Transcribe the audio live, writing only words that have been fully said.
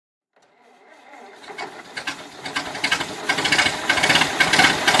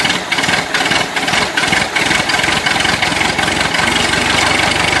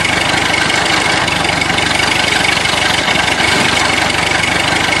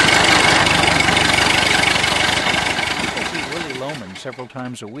several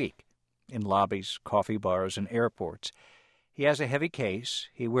times a week, in lobbies, coffee bars, and airports. He has a heavy case.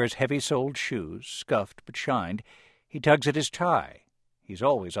 He wears heavy-soled shoes, scuffed but shined. He tugs at his tie. He's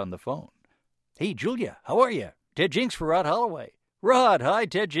always on the phone. "Hey, Julia, how are you? Ted Jinks for Rod Holloway." "Rod, hi,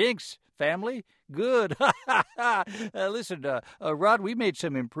 Ted Jinks. Family? Good. Listen, Rod, we made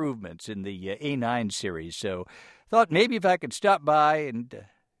some improvements in the A9 series, so thought maybe if I could stop by and...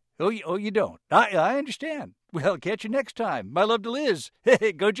 Oh, you don't? I understand. Well, catch you next time. My love to Liz.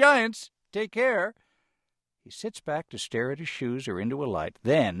 Hey, go Giants. Take care." He sits back to stare at his shoes or into a light.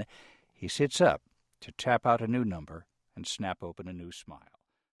 Then he sits up to tap out a new number and snap open a new smile.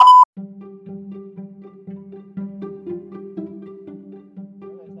 Remember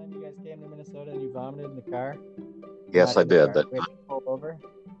that time you guys came to Minnesota and you vomited in the car? Yes, I did. We had to pull over.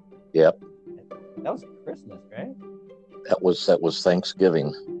 Yep. That was Christmas, right? That was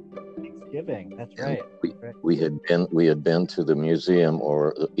Thanksgiving. Thanksgiving. That's right. We had been to the museum,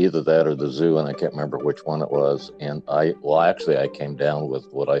 or either that or the zoo, and I can't remember which one it was. And I came down with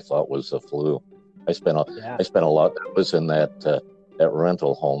what I thought was the flu. I spent a lot. That was in that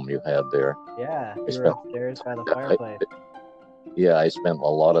rental home you had there. Yeah, you were upstairs by the fireplace. I spent a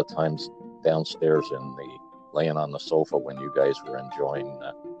lot of times downstairs laying on the sofa when you guys were enjoying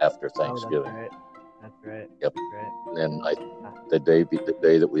after Thanksgiving. Oh, that's right. Yep. That's right. And then the day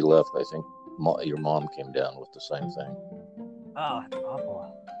that we left, I think your mom came down with the same thing. Oh, it's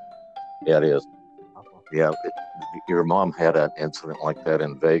awful. Yeah, it is. Awful. Yeah, your mom had an incident like that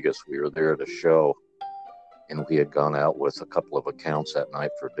in Vegas. We were there at a show, and we had gone out with a couple of accounts that night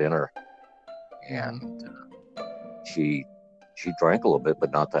for dinner, and she drank a little bit,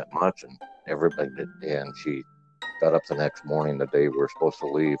 but not that much, and everybody did. And she got up the next morning, the day we were supposed to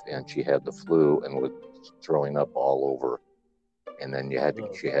leave, and she had the flu and was throwing up all over. And then she had to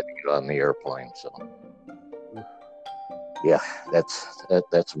get on the airplane. So, yeah,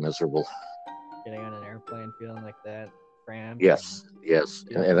 that's miserable. Getting on an airplane feeling like that, cramped. Yes,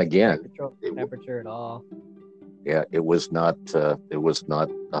 and again, control temperature at all. Yeah, it was not a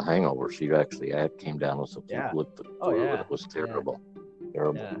hangover. She actually came down with the flu. It was terrible.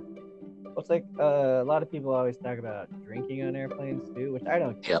 Terrible. Yeah. Well, it's like a lot of people always talk about drinking on airplanes too, which I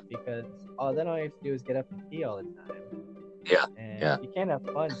don't get because then all you have to do is get up and pee all the time. Yeah. And you can't have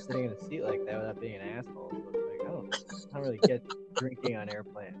fun sitting in a seat like that without being an asshole. So it's like, I don't really get drinking on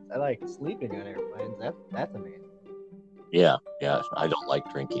airplanes. I like sleeping on airplanes. That's amazing. Yeah. I don't like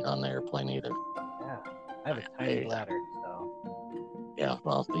drinking on the airplane either. Yeah. I have a tiny bladder, so. Yeah,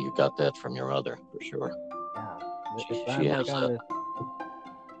 well, you got that from your mother for sure. Yeah. If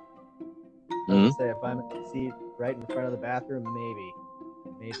I'm in the seat right in front of the bathroom, maybe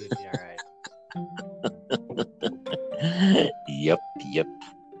it'd be all right. Yep.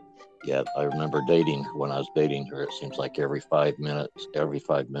 Yeah, I remember when I was dating her, it seems like every 5 minutes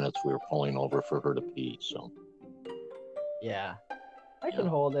we were pulling over for her to pee, so. Yeah. I can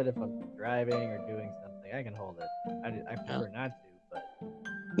hold it if I'm driving or doing something. I can hold it. I prefer not to, but.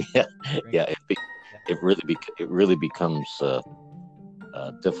 It really becomes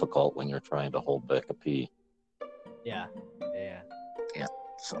difficult when you're trying to hold back a pee. Yeah.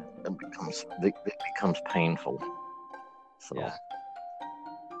 So it becomes painful. So. Yeah.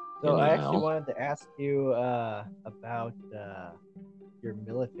 So I actually wanted to ask you about your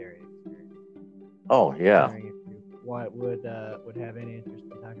military experience. Oh yeah. If you would have any interest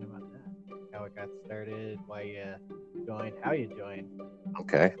in talking about that? How it got started, why you joined, how you joined.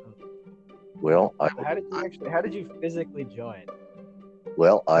 Okay. Well, how did you physically join?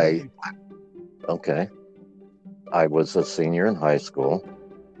 Well, I was a senior in high school,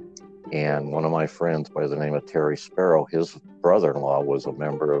 and one of my friends by the name of Terry Sparrow, his brother-in-law was a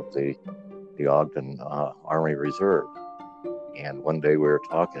member of the Ogden Army Reserve. And one day we were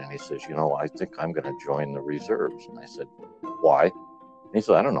talking, and he says, I think I'm going to join the reserves. And I said, why? And he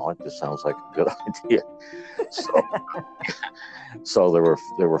said, I don't know. It just sounds like a good idea. So there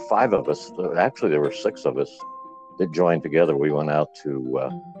were 5 of us. Actually, there were 6 of us that joined together. We went out to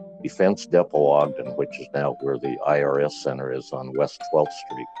Defense Depot Ogden, which is now where the IRS Center is on West 12th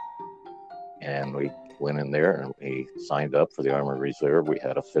Street. And we went in there and we signed up for the Army Reserve. We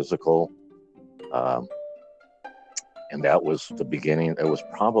had a physical. And that was the beginning. It was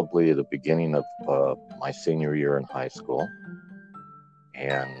probably the beginning of my senior year in high school.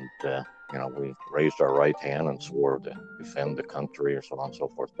 And, we raised our right hand and swore to defend the country or so on and so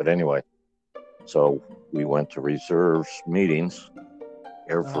forth. But anyway, so we went to reserves meetings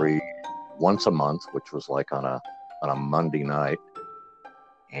once a month, which was like on a Monday night.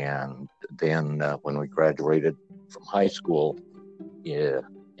 And then when we graduated from high school in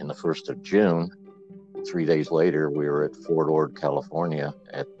the 1st of June, 3 days later, we were at Fort Ord, California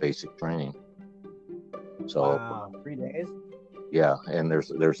at basic training. So, Wow, 3 days? yeah, and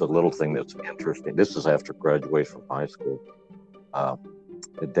there's a little thing that's interesting. This is after graduation from high school.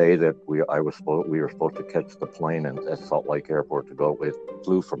 The day that we were supposed to catch the plane at Salt Lake Airport to go. We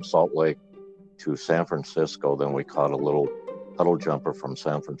flew from Salt Lake to San Francisco. Then we caught a little puddle jumper from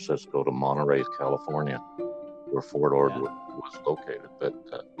San Francisco to Monterey, California, where Fort Ord was located. But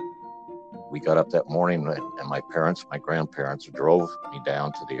we got up that morning, and my grandparents drove me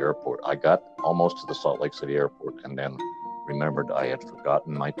down to the airport. I got almost to the Salt Lake City airport, and then remembered I had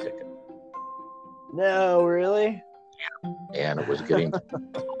forgotten my ticket. No, really? And it was getting.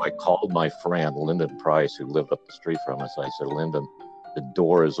 I called my friend Lyndon Price, who lived up the street from us. I said, "Lyndon, the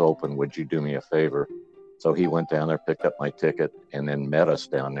door is open. Would you do me a favor?" So he went down there, picked up my ticket, and then met us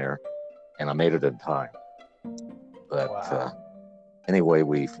down there. And I made it in time. But anyway,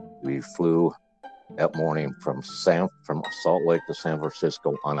 we flew that morning from Salt Lake to San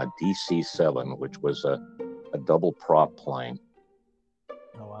Francisco on a DC-7, which was a double prop plane.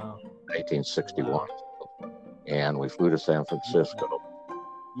 Oh wow! 1861. Wow. And we flew to San Francisco.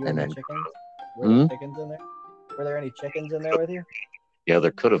 You and the then chickens? Were there chickens in there? Were there any chickens in there with you? Yeah,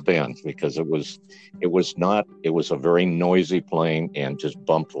 there could have been, because it was a very noisy plane and just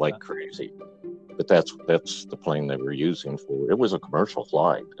bumped like crazy. But that's the plane they were using for. It was a commercial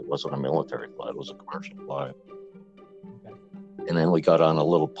flight. It wasn't a military flight. It was a commercial flight. Okay. And then we got on a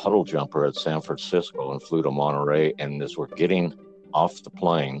little puddle jumper at San Francisco and flew to Monterey. And as we're getting off the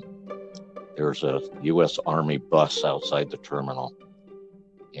plane, there's a U.S. Army bus outside the terminal.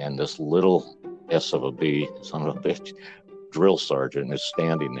 And this little S.of.a.B., son of a bitch, drill sergeant is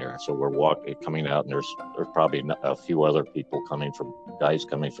standing there. So we're coming out, and there's probably a few other people guys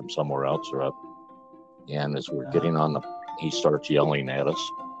coming from somewhere else or up. And as we're getting on he starts yelling at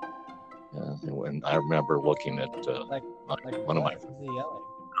us. And I remember looking at one of my. Was he yelling?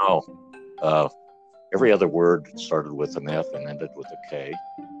 Oh, every other word started with an F and ended with a K.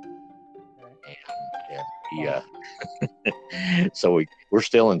 And he, so we're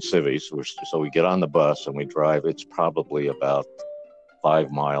still in civvies. So we get on the bus and we drive. It's probably about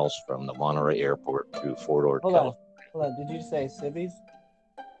 5 miles from the Monterey Airport to Fort Ord, California. Hold on. Did you say civvies?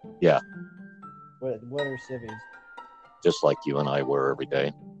 Yeah. What are civvies? Just like you and I were every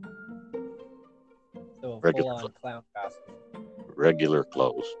day. So Regular full-on clown costume. Regular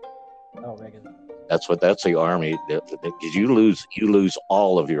clothes. Oh, regular. That's the Army. Because you lose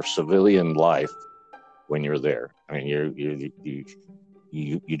all of your civilian life when you're there. I mean,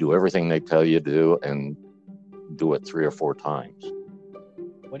 you do everything they tell you to do, and do it 3 or 4 times.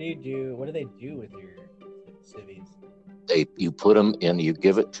 What do you do? What do they do with your civvies? You put them in, you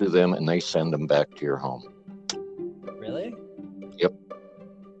give it to them, and they send them back to your home. Really? Yep.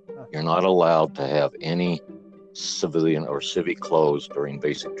 Huh. You're not allowed to have any civilian or civic clothes during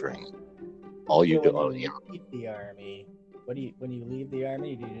basic training. All you do. When you leave the Army, when you leave the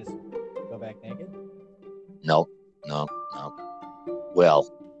Army, do you just go back naked? No. Well,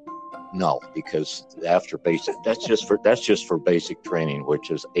 no, because after basic, that's just for basic training,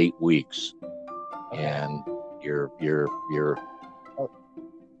 which is 8 weeks, okay. And you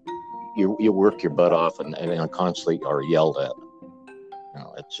work your butt off and constantly are yelled at.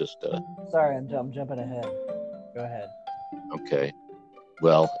 It's just. Sorry, I'm jumping ahead. Go ahead. Okay.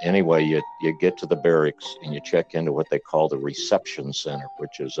 Well, anyway, you get to the barracks and you check into what they call the reception center,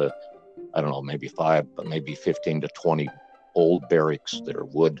 which is I don't know, maybe 15 to 20 old barracks that are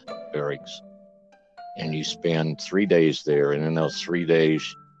wood barracks. And you spend 3 days there. And in those 3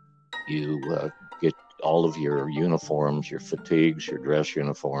 days, you get all of your uniforms, your fatigues, your dress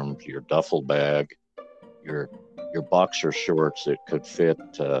uniforms, your duffel bag, your boxer shorts that could fit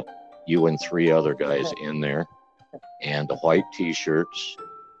you and 3 other guys in there, and the white T-shirts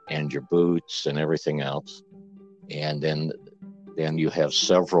and your boots and everything else. And then you have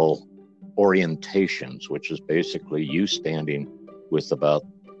several orientations, which is basically you standing with about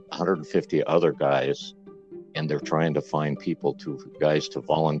 150 other guys, and they're trying to find guys to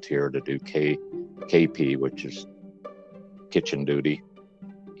volunteer to do KP, which is kitchen duty,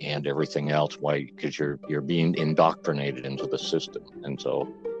 and everything else. Why? Because you're being indoctrinated into the system. And so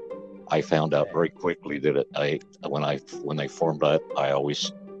I found out very quickly that when they formed up, I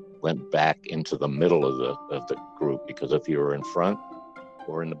always went back into the middle of the group, because if you were in front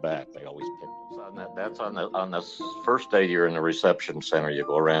or in the back, they always picked us. That's on the first day you're in the reception center. You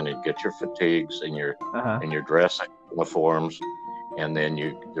go around and get your fatigues and your dress uniforms, and then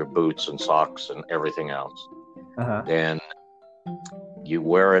your boots and socks and everything else. Then you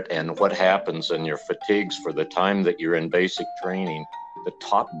wear it, and what happens in your fatigues for the time that you're in basic training, the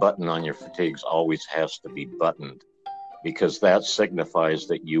top button on your fatigues always has to be buttoned, because that signifies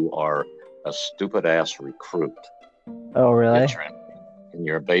that you are a stupid ass recruit. Oh, really? In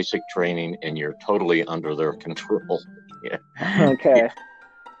your basic training, and you're totally under their control. Yeah. Okay.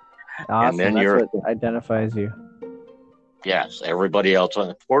 Awesome. And then That's what identifies you. Yes, everybody else.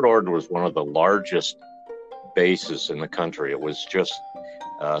 Fort Ord was one of the largest bases in the country. It was just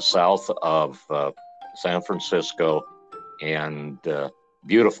south of San Francisco, and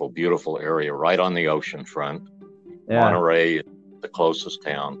beautiful, beautiful area right on the ocean front. Yeah. Monterey, the closest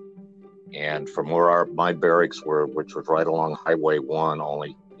town. And from where my barracks were, which was right along Highway 1,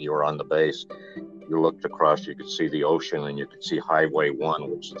 only you were on the base, you looked across, you could see the ocean, and you could see Highway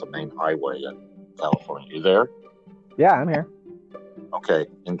 1, which is the main highway in California. You there? Yeah, I'm here. Okay,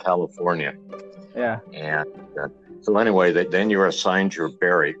 in California. Yeah. And so anyway, then you're assigned your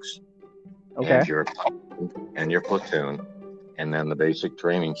barracks, Okay. and your platoon, and then the basic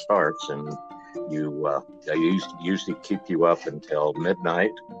training starts, and they usually keep you up until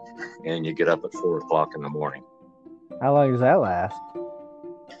midnight, and you get up at 4 o'clock in the morning. How long does that last?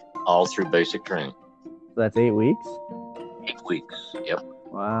 All through basic training. So that's 8 weeks? 8 weeks, yep.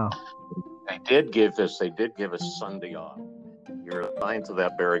 Wow. They did give us Sunday off. You're assigned to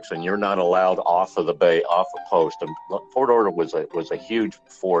that barracks, and you're not allowed off of the bay, off a post. And Fort Ord was a huge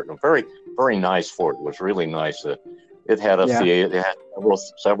fort, a very, very nice fort. It was really nice. It had a theater, it had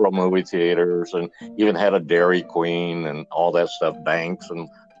several movie theaters, and even had a Dairy Queen and all that stuff, banks and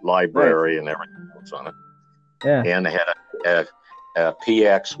library and everything else on it. Yeah. And they had a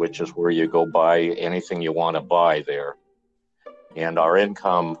PX, which is where you go buy anything you want to buy there. And our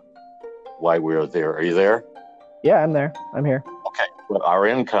income while we were there, are you there? Yeah, I'm there. I'm here. Okay. But our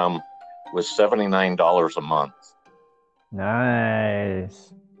income was $79 a month.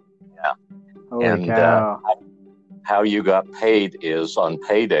 Nice. Yeah. Holy cow. How you got paid is on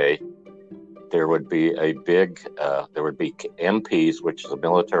payday, there would be MPs, which is the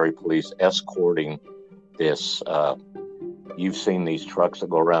military police, escorting this. You've seen these trucks that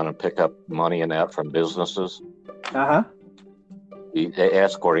go around and pick up money and that from businesses. Uh-huh. They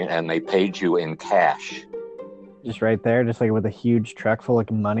escorting, and they paid you in cash. Just right there, just like with a huge truck full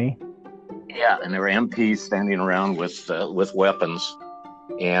of money. Yeah, and there were MPs standing around with weapons,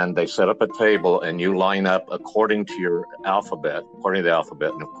 and they set up a table, and you line up according to the alphabet.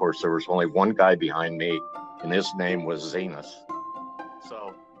 And of course, there was only one guy behind me, and his name was Zenith.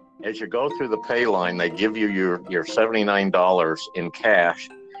 So as you go through the pay line, they give you your $79 in cash,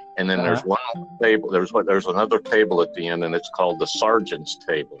 and then there's one table. There's another table at the end, and it's called the sergeant's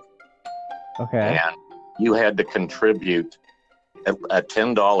table. Okay. And you had to contribute at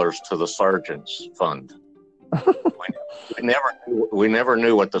 $10 to the sergeant's fund. we never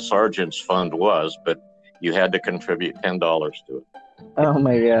knew what the sergeant's fund was, but you had to contribute $10 to it. Oh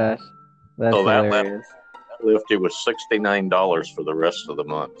my gosh, that's hilarious. That left you with $69 for the rest of the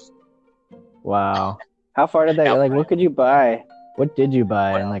month. Wow. How far did that? Like, what could you buy? What did you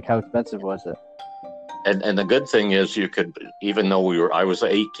buy, and like, how expensive was it? And the good thing is, you could, even though I was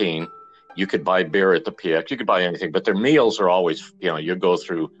 18. You could buy beer at the PX. You could buy anything, but their meals are always, you go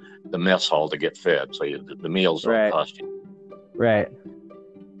through the mess hall to get fed. So the meals don't cost you. Right.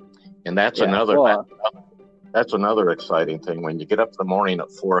 And that's that's another exciting thing. When you get up in the morning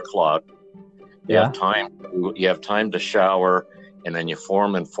at 4 o'clock, you have time to shower, and then you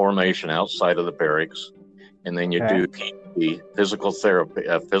form in formation outside of the barracks, and then you do PT, physical therapy,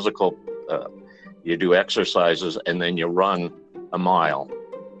 you do exercises, and then you run a mile.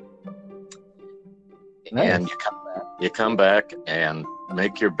 Nice. And you come back and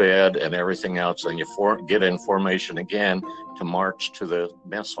make your bed and everything else, and you get in formation again to march to the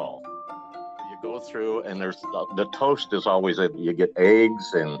mess hall. You go through, and there's the toast is always you get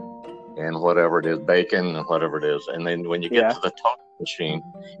eggs and whatever it is, bacon and whatever it is, and then when you get to the toast machine,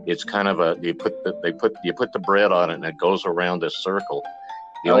 it's kind of you put the bread on it, and it goes around this circle.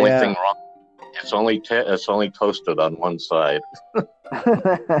 The only thing wrong, it's only toasted on one side.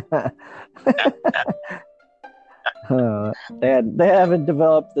 They haven't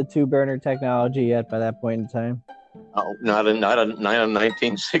developed the 2-burner technology yet by that point in time. Oh, not in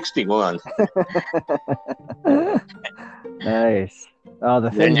 1961. Nice. Oh,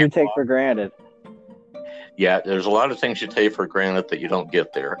 the things you take for granted. Yeah, there's a lot of things you take for granted that you don't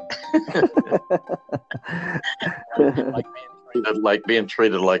get there. like being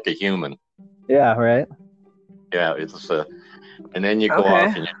treated like a human. Yeah, right. Yeah, it's and then you go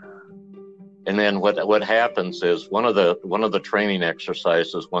off, and then what happens is one of the training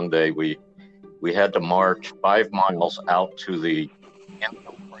exercises. One day we had to march 5 miles out to the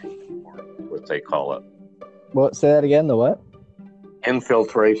infiltration, what they call it. What? Say that again. The what?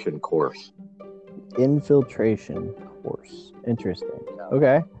 infiltration course. Infiltration course. Interesting.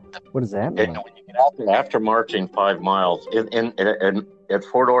 Okay. What does that And mean? when you get out there after marching 5 miles, in at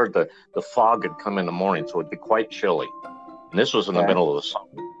Fort Ord, the fog had come in the morning, so it'd be quite chilly. And this was in the Okay. middle of the summer.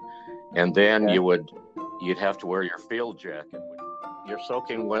 And then Okay. you'd have to wear your field jacket. You're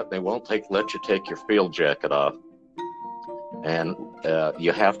soaking wet. They won't let you take your field jacket off. And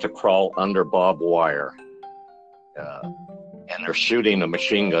you have to crawl under barbed wire. And they're shooting a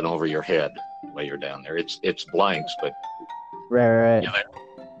machine gun over your head while you're down there. It's blanks, but Right. you're there.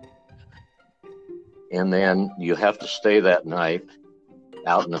 And then you have to stay that night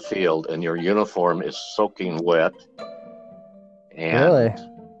out in the field, and your uniform is soaking wet. And Really?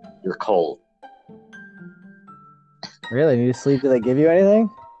 you're cold. Really? Do you sleep? Do they give you anything?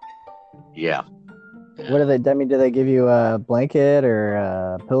 Yeah. What do they? I mean, do they give you a blanket or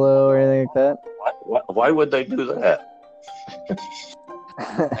a pillow or anything like that? Why would they do that?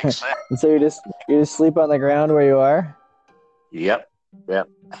 Makes sense. And so you just sleep on the ground where you are? Yep.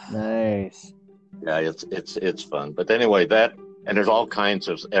 Nice. Yeah, it's fun. But anyway, and there's all kinds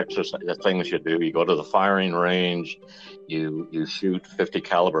of exercise things you do. You go to the firing range, you shoot 50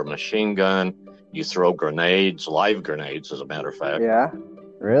 caliber machine gun, you throw grenades, live grenades, as a matter of fact. Yeah.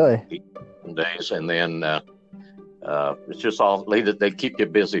 Really? Days, and then it's just all they keep you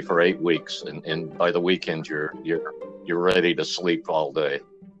busy for 8 weeks, and by the weekend you're ready to sleep all day.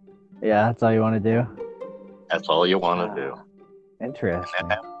 Yeah, that's all you want to do. That's all you want to do.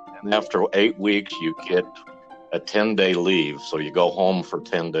 Interesting. And after 8 weeks, you get a 10-day leave, so you go home for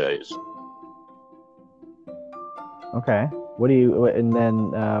 10 days. Okay. And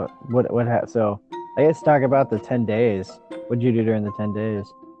then so I guess talk about the 10 days. What did you do during the 10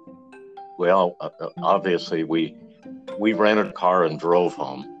 days? Well, obviously we rented a car and drove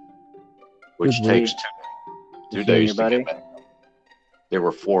home, which takes two days to get back. There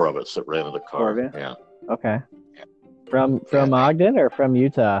were 4 of us that rented a car. 4 of you? Yeah. Okay. From Ogden or from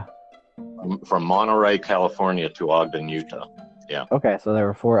Utah? From Monterey, California to Ogden, Utah. Yeah. Okay, so there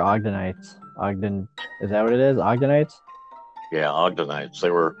were 4 Ogdenites. Ogden, is that what it is? Ogdenites? Yeah, Ogdenites.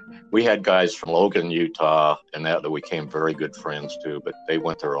 We had guys from Logan, Utah, and that we became very good friends too, but they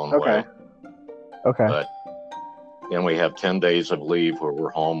went their own way. Okay. But then we have 10 days of leave where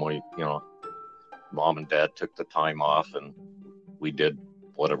we're home. Mom and Dad took the time off, and we did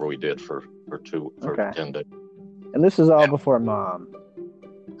whatever we did for 10 days. And this is all before Mom.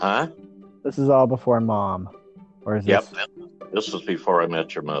 Huh? This is all before Mom, or is this? Yep. This was before I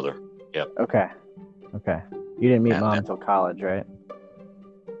met your mother. Yep. Okay. You didn't meet Mom until college, right?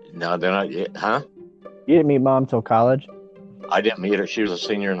 No, then huh? You didn't meet Mom till college? I didn't meet her. She was a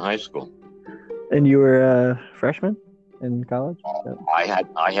senior in high school. And you were a freshman in college? I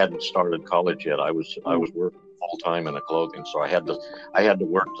hadn't started college yet. I was working full time in a clothing store. I had to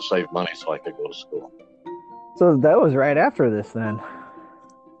work to save money so I could go to school. So that was right after this then.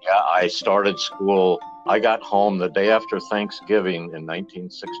 Yeah, I started school. I got home the day after Thanksgiving in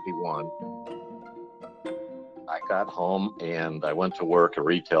 1961. I got home and I went to work at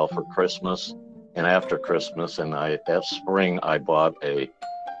retail for Christmas and after Christmas. And that spring, I bought a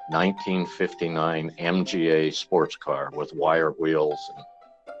 1959 MGA sports car with wire wheels. And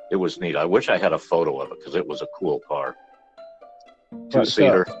it was neat. I wish I had a photo of it because it was a cool car.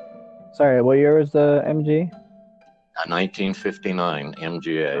 2-seater. Sorry, what year was the MG? A 1959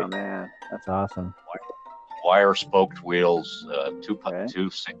 MGA. Oh man, that's awesome. Wire spoked wheels, two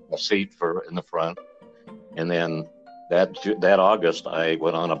seat for in the front, and then that August I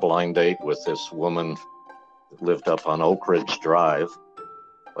went on a blind date with this woman that lived up on Oak Ridge Drive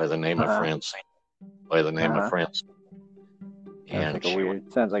by the name of Francine. And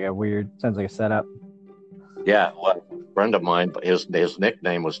sounds like a setup. Yeah, well, a friend of mine, his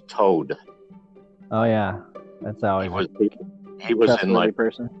nickname was Toad. Oh yeah, that's always he was in my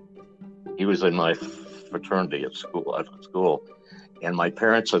person. He was in my fraternity at school, and my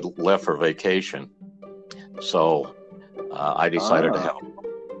parents had left for vacation, so I decided to have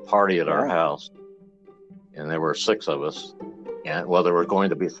a party at our house, and there were 6 of us, and there were going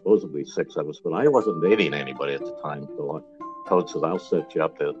to be supposedly 6 of us, but I wasn't dating anybody at the time, so Toad said, "I'll set you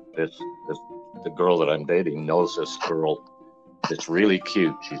up. The girl that I'm dating knows this girl. It's really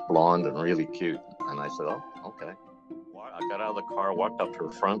cute. She's blonde and really cute." And I said, "Oh, okay." I got out of the car, walked up to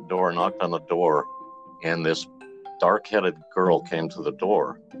her front door, knocked on the door, and this dark-headed girl came to the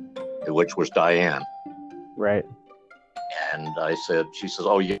door, which was Diane. Right. And she says,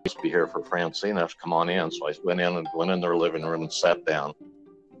 "Oh, you must be here for Francine. Come on in." So I went in their living room and sat down.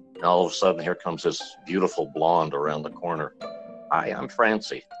 And all of a sudden, here comes this beautiful blonde around the corner. "Hi, I'm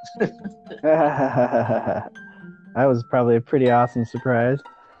Francie." That was probably a pretty awesome surprise.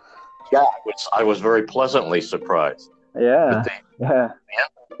 Yeah, I was very pleasantly surprised. Yeah. But Yeah.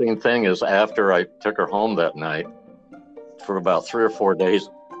 the interesting thing is, after I took her home that night, for about 3 or 4 days,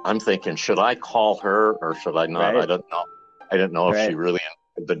 I'm thinking, should I call her or should I not? Right. I don't know. I didn't know if she really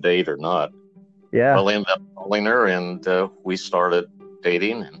enjoyed the date or not. Yeah. Well, I ended up calling her, and we started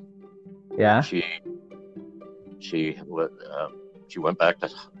dating. And Yeah. she went back to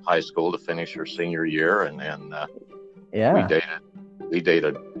high school to finish her senior year, and Yeah. we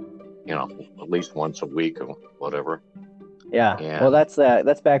dated, at least once a week or whatever. Yeah. And Well, that's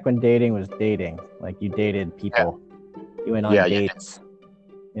back when dating was dating. Like, you dated people. You went on dates.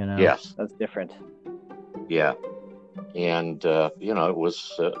 Yes. That's different. Yeah. And it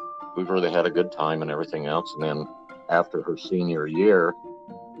was we really had a good time and everything else. And then after her senior year,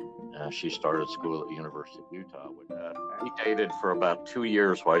 she started school at the University of Utah. We dated for about 2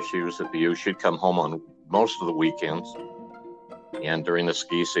 years while she was at the U. She'd come home on most of the weekends, and during the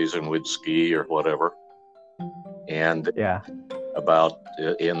ski season, we'd ski or whatever. And about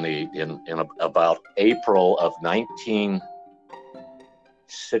about April of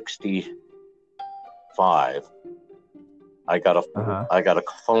 1965, I got a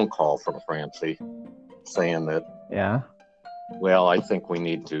phone call from Francie saying that, well, I think we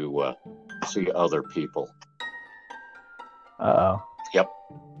need to see other people. Uh-oh. Yep.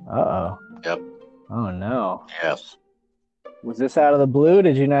 Uh-oh. Yep. Oh, no. Yes. Was this out of the blue?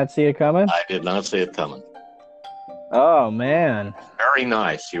 Did you not see it coming? I did not see it coming. Oh, man. Very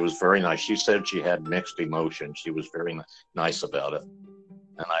nice. She was very nice. She said she had mixed emotions. She was very nice about it.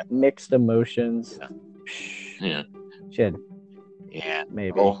 And mixed emotions. Yeah. Should. Yeah.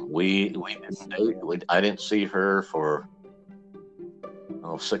 Maybe. Well, I didn't see her for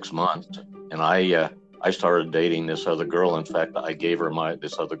 6 months, and I started dating this other girl. In fact, I gave her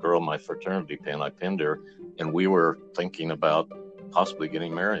this other girl my fraternity pin. I pinned her, and we were thinking about possibly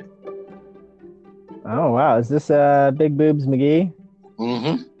getting married. Oh, wow. Is this Big Boobs McGee?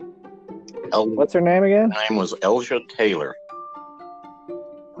 Mm-hmm. What's her name again? Her name was Elja Taylor.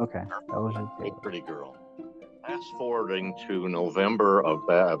 Okay. Elja Taylor. Pretty girl. Fast forwarding to November of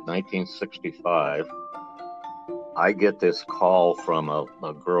 1965, I get this call from a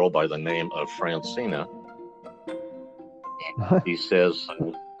girl by the name of Francina. She says,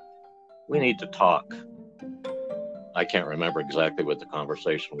 we need to talk. I can't remember exactly what the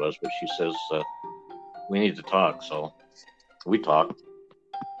conversation was, but she says, we need to talk. So we talked.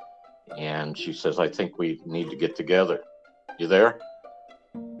 And she says, I think we need to get together. You there?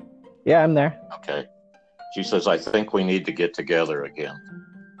 Yeah, I'm there. Okay. She says, I think we need to get together again.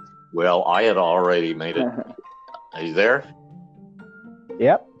 Well, I had already made it. Are you there?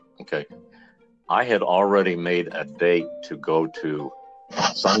 Yep. Okay. I had already made a date to go to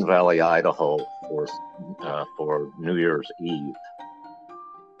Sun Valley, Idaho for New Year's Eve.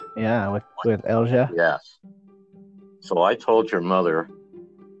 Yeah, with Elja. Yes. So I told your mother.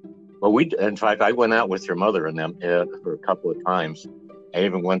 Well, in fact, I went out with your mother and them for a couple of times. I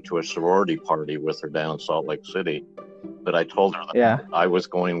even went to a sorority party with her down in Salt Lake City. But I told her that I was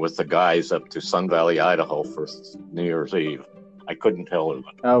going with the guys up to Sun Valley, Idaho for New Year's Eve. I couldn't tell her.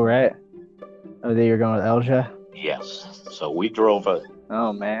 Oh, right. Oh, that you're going with Elja? Yes. So we drove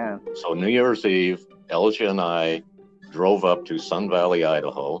Oh, man. So New Year's Eve, Elja and I drove up to Sun Valley,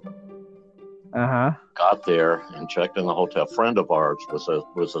 Idaho. Uh-huh. Got there and checked in the hotel. A friend of ours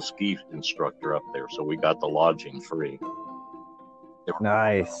was a ski instructor up there, so we got the lodging free. There were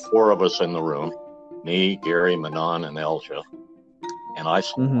nice. 4 of us in the room. Me, Gary, Manon, and Elja. And I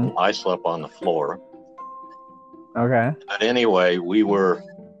slept on the floor. Okay. But anyway, we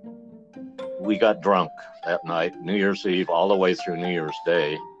got drunk that night, New Year's Eve, all the way through New Year's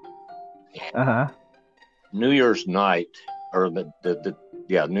Day. And New Year's night, or New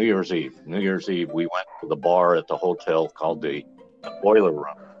Year's Eve. New Year's Eve, we went to the bar at the hotel called the Boiler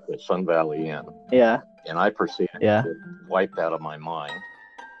Room at Sun Valley Inn. Yeah. And I proceeded to get wiped out of my mind.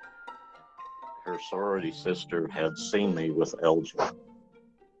 Her sorority sister had seen me with Elja.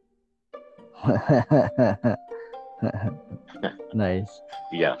 Nice.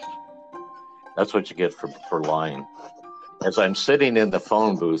 Yes. That's what you get for lying. As I'm sitting in the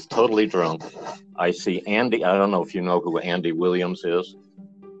phone booth, totally drunk, I see Andy. I don't know if you know who Andy Williams is.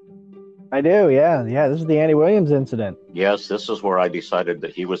 I do, yeah. Yeah, this is the Andy Williams incident. Yes, this is where I decided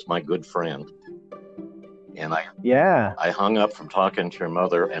that he was my good friend. And I hung up from talking to your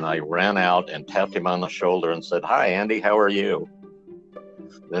mother, and I ran out and tapped him on the shoulder and said, "Hi, Andy, how are you?"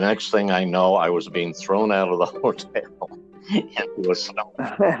 The next thing I know, I was being thrown out of the hotel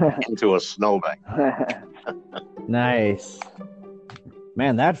into a snowbank. Nice.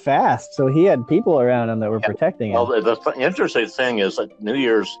 Man, that fast. So he had people around him that were protecting him. Well, the interesting thing is that New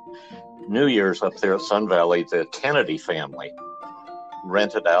Year's up there at Sun Valley, the Kennedy family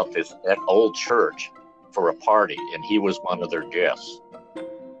rented out that old church for a party, and he was one of their guests.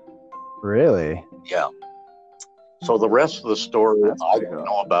 Really? Yeah. So the rest of the story That's I pretty don't cool.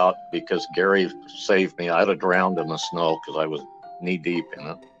 know about because Gary saved me. I'd have drowned in the snow because I was knee deep in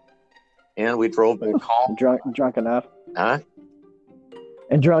it. And we drove back home. Drunk enough. Huh?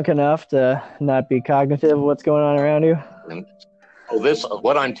 And drunk enough to not be cognitive of what's going on around you? And so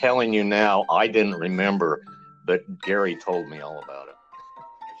what I'm telling you now, I didn't remember, but Gary told me all about it.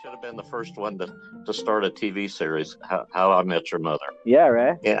 I should have been the first one to start a TV series, How I Met Your Mother. Yeah,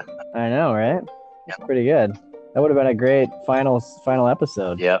 right? Yeah. I know, right? Yeah. Pretty good. That would have been a great final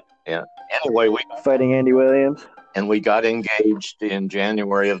episode. Yeah. Anyway, Fighting Andy Williams. and we got engaged in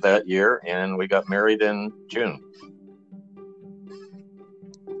January of that year, and we got married in June.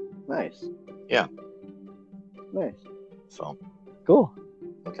 Nice. Yeah. Nice. So, Cool.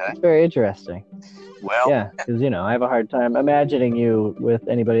 okay. That's very interesting. Well, Yeah, because, I have a hard time imagining you with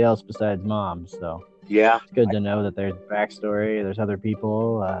anybody else besides mom, so yeah. it's good to know that there's backstory, there's other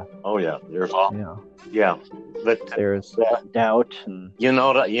people, Oh, yeah. There's all. Yeah. But there's doubt. And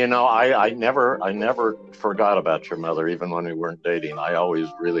I never forgot about your mother, even when we weren't dating. I always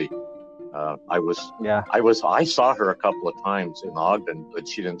really, I saw her a couple of times in Ogden, but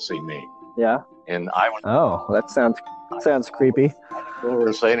she didn't see me. Yeah. And I was Oh, that sounds creepy.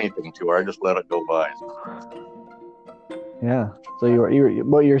 never say anything to her. I just let it go by. Yeah. So you were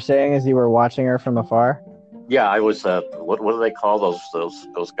what you're saying is you were watching her from afar? Yeah, I was. What do they call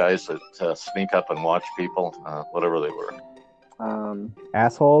those guys that sneak up and watch people? Whatever they were.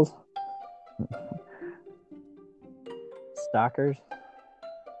 Assholes. Stalkers.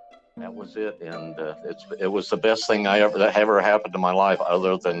 That was it, and it was the best thing that ever happened to my life,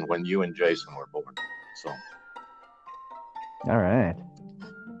 other than when you and Jason were born. So. All right.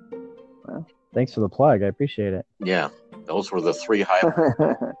 Well, thanks for the plug. I appreciate it. Yeah, those were the three highlights.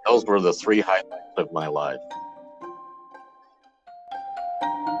 Those were the three highlights of my life.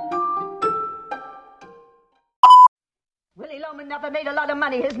 Willie Loman never made a lot of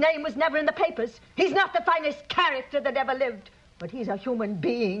money. His name was never in the papers. He's not the finest character that ever lived. But he's a human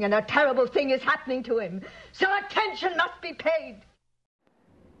being, and a terrible thing is happening to him. So attention must be paid.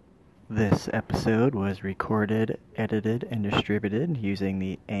 This episode was recorded, edited, and distributed using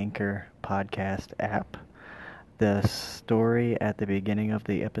the Anchor podcast app. The story at the beginning of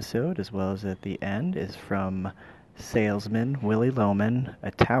the episode, as well as at the end, is from Salesman Willie Loman, a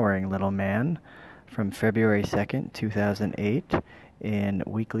towering little man, from February 2nd, 2008, in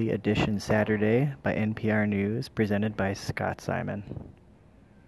Weekly Edition Saturday by NPR News, presented by Scott Simon.